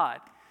of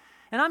God.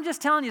 And I'm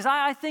just telling you, as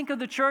I think of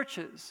the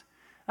churches.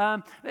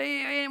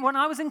 When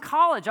I was in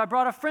college, I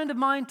brought a friend of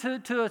mine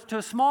to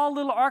a small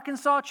little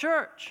Arkansas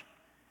church.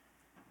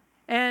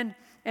 And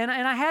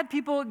I had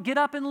people get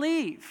up and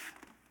leave.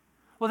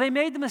 Well, they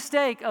made the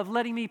mistake of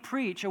letting me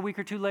preach a week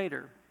or two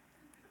later.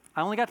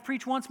 I only got to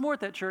preach once more at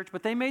that church,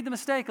 but they made the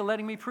mistake of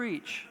letting me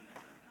preach.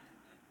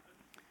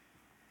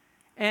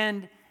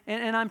 And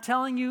I'm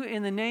telling you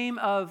in the name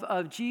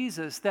of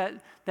Jesus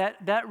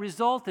that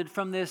resulted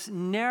from this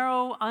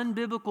narrow,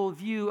 unbiblical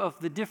view of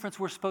the difference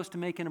we're supposed to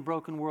make in a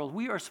broken world.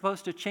 We are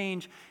supposed to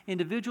change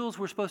individuals.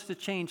 We're supposed to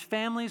change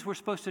families. We're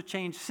supposed to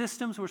change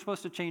systems. We're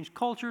supposed to change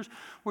cultures.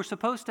 We're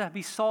supposed to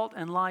be salt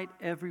and light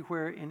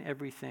everywhere in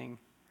everything.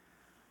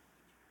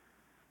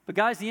 But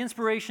guys, the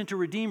inspiration to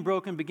redeem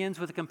broken begins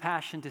with a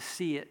compassion to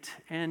see it.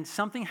 And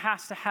something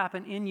has to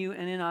happen in you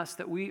and in us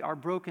that we are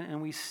broken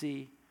and we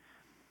see.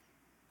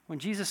 When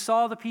Jesus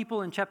saw the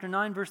people in chapter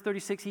 9, verse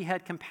 36, He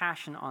had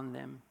compassion on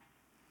them.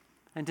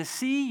 And to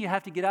see, you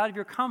have to get out of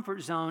your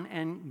comfort zone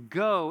and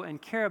go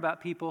and care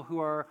about people who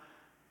are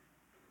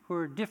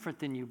different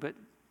than you, but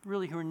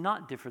really who are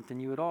not different than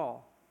you at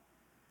all.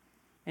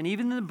 And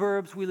even in the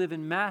burbs, we live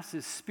in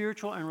massive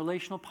spiritual and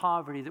relational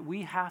poverty that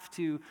we have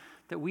to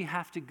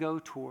go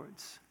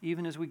towards,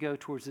 even as we go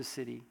towards the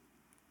city.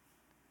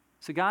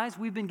 So guys,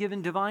 we've been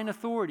given divine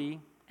authority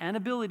and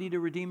ability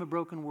to redeem a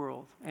broken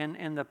world.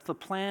 And the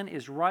plan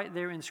is right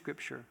there in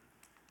Scripture.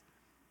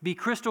 Be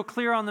crystal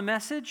clear on the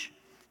message.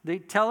 They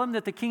tell them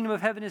that the kingdom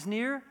of heaven is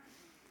near.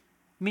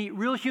 Meet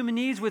real human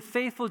needs with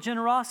faithful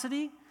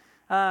generosity.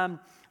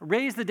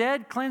 Raise the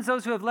dead, cleanse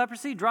those who have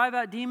leprosy, drive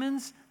out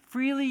demons.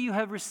 Freely you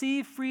have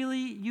received, freely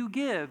you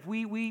give.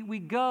 We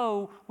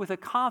go with a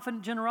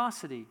confident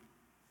generosity.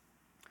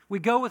 We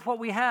go with what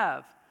we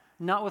have,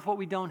 not with what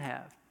we don't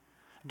have.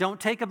 Don't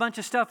take a bunch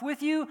of stuff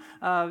with you.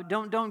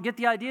 Don't get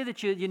the idea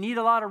that you need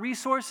a lot of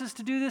resources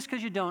to do this,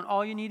 because you don't.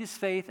 All you need is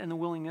faith and the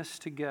willingness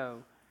to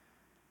go.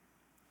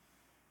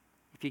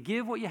 If you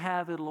give what you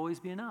have, it'll always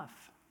be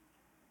enough.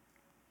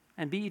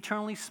 And be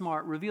eternally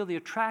smart. Reveal the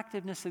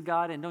attractiveness of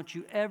God, and don't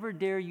you ever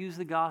dare use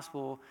the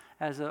gospel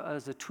as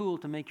a tool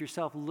to make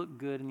yourself look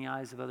good in the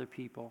eyes of other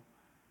people.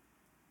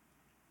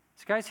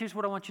 So guys, here's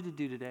what I want you to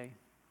do today.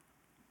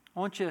 I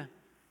want you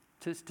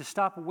to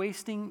stop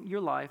wasting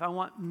your life. I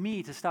want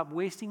me to stop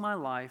wasting my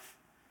life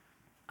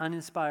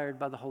uninspired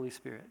by the Holy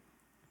Spirit.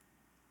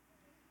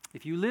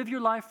 If you live your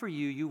life for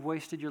you, you've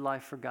wasted your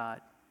life for God.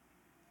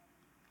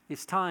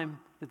 It's time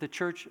that the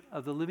church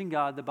of the living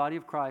God, the body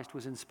of Christ,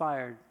 was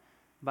inspired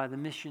by the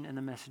mission and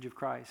the message of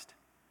Christ.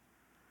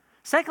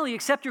 Secondly,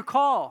 accept your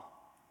call.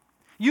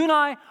 You and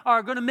I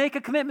are going to make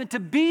a commitment to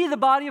be the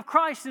body of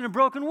Christ in a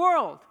broken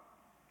world.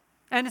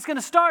 And it's going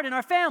to start in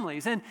our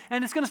families, and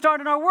it's going to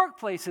start in our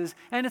workplaces,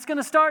 and it's going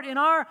to start in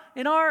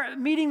our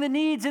meeting the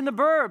needs in the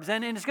burbs,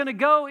 and it's going to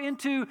go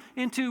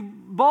into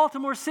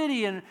Baltimore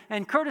City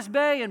and Curtis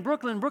Bay and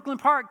Brooklyn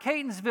Park,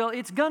 Catonsville.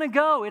 It's going to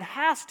go. It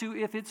has to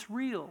if it's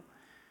real.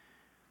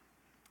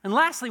 And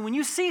lastly, when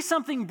you see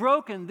something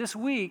broken this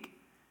week,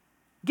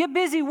 get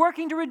busy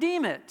working to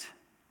redeem it.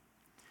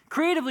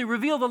 Creatively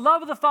reveal the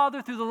love of the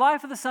Father through the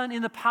life of the Son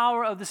in the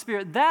power of the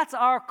Spirit. That's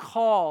our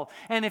call.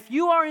 And if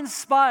you are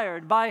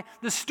inspired by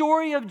the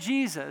story of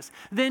Jesus,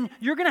 then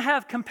you're going to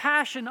have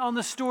compassion on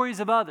the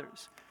stories of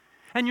others.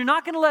 And you're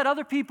not going to let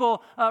other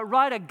people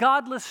write a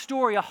godless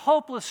story, a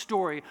hopeless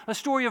story, a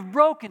story of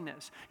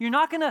brokenness. You're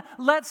not going to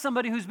let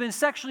somebody who's been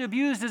sexually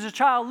abused as a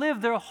child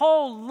live their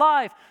whole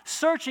life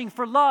searching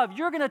for love.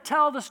 You're going to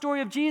tell the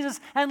story of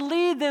Jesus and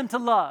lead them to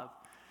love.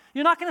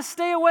 You're not going to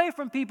stay away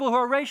from people who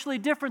are racially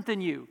different than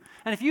you.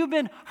 And if you've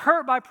been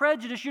hurt by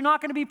prejudice, you're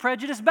not going to be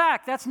prejudiced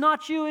back. That's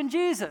not you in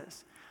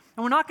Jesus.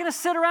 And we're not going to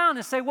sit around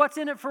and say, what's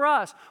in it for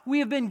us? We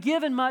have been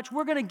given much.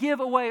 We're going to give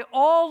away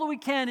all that we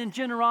can in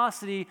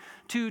generosity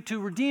to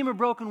redeem a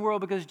broken world,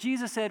 because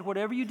Jesus said,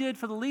 whatever you did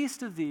for the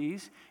least of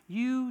these,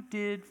 you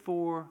did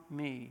for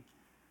me.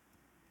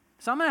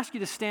 So I'm going to ask you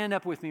to stand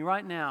up with me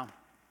right now.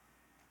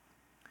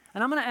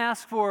 And I'm going to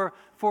ask for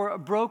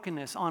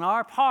brokenness on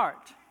our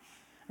part.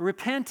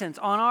 Repentance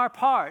on our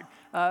part,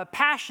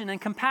 passion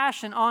and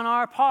compassion on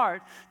our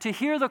part, to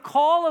hear the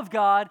call of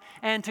God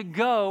and to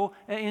go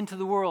into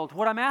the world.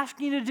 What I'm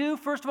asking you to do,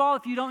 first of all,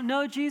 if you don't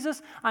know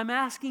Jesus, I'm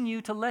asking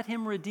you to let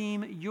Him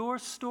redeem your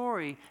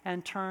story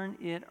and turn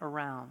it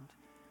around.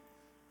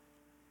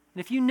 And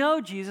if you know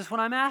Jesus, what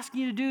I'm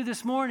asking you to do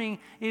this morning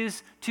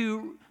is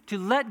to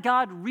let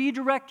God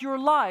redirect your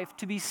life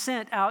to be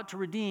sent out to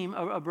redeem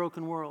a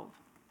broken world.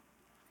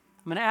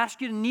 I'm going to ask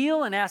you to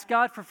kneel and ask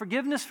God for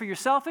forgiveness for your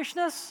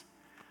selfishness.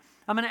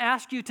 I'm going to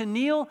ask you to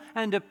kneel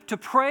and to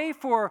pray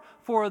for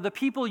the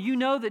people you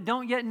know that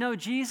don't yet know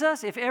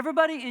Jesus. If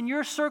everybody in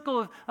your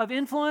circle of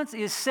influence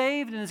is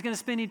saved and is going to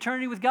spend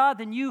eternity with God,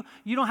 then you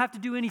don't have to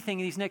do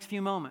anything in these next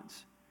few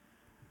moments.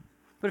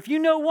 But if you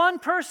know one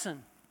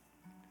person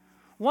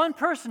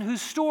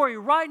whose story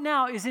right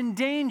now is in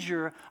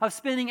danger of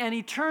spending an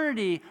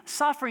eternity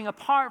suffering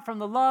apart from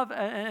the love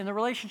and the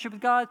relationship with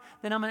God,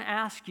 then I'm going to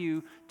ask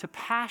you to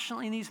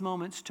passionately in these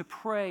moments to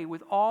pray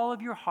with all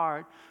of your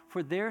heart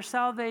for their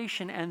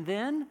salvation, and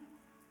then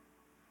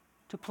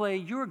to play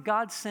your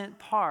God-sent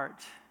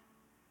part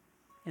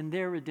in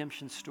their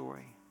redemption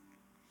story.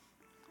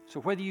 So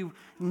whether you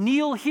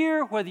kneel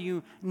here, whether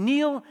you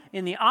kneel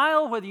in the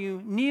aisle, whether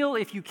you kneel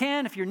if you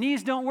can, if your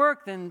knees don't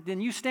work, then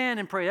you stand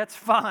and pray. That's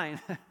fine.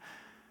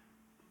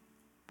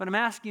 But I'm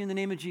asking you in the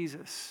name of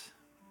Jesus,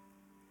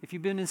 if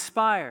you've been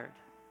inspired,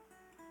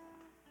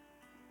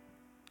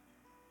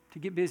 to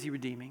get busy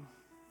redeeming.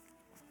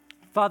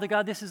 Father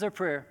God, this is our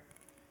prayer.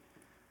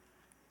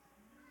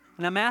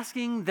 And I'm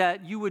asking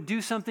that you would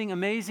do something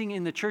amazing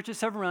in the church at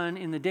Severn Run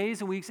in the days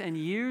and weeks and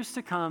years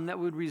to come that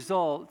would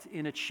result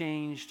in a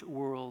changed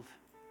world.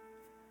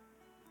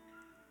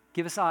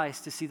 Give us eyes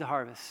to see the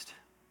harvest.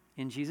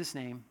 In Jesus'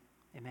 name,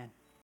 amen.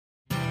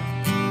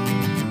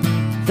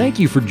 Thank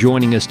you for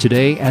joining us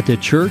today at the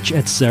Church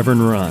at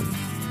Severn Run.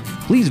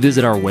 Please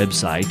visit our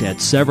website at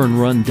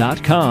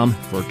severnrun.com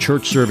for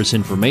church service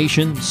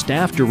information,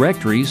 staff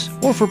directories,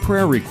 or for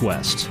prayer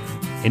requests.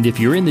 And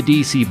if you're in the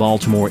D.C.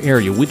 Baltimore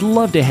area, we'd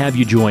love to have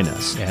you join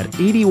us at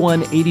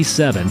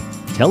 8187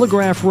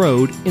 Telegraph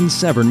Road in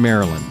Severn,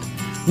 Maryland.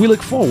 We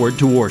look forward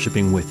to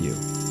worshiping with you.